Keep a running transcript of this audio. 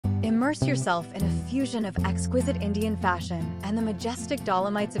Immerse yourself in a fusion of exquisite Indian fashion and the majestic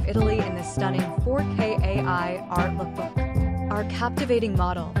Dolomites of Italy in this stunning 4K AI art lookbook. Our captivating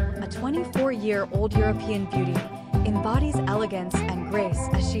model, a 24-year-old European beauty, embodies elegance and grace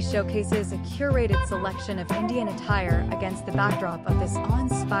as she showcases a curated selection of Indian attire against the backdrop of this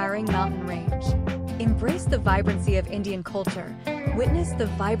awe-inspiring mountain range. Embrace the vibrancy of Indian culture. Witness the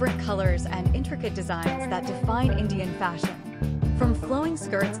vibrant colors and intricate designs that define Indian fashion. From flowing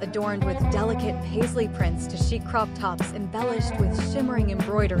skirts adorned with delicate paisley prints to chic crop tops embellished with shimmering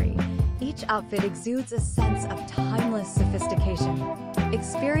embroidery, each outfit exudes a sense of timeless sophistication.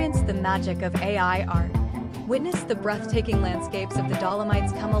 Experience the magic of AI art. Witness the breathtaking landscapes of the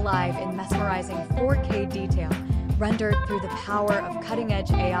Dolomites come alive in mesmerizing 4K detail, rendered through the power of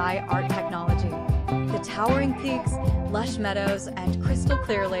cutting-edge AI art technology. The towering peaks, lush meadows, and crystal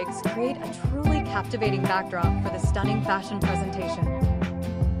clear lakes create a truly captivating backdrop for the stunning fashion presentation.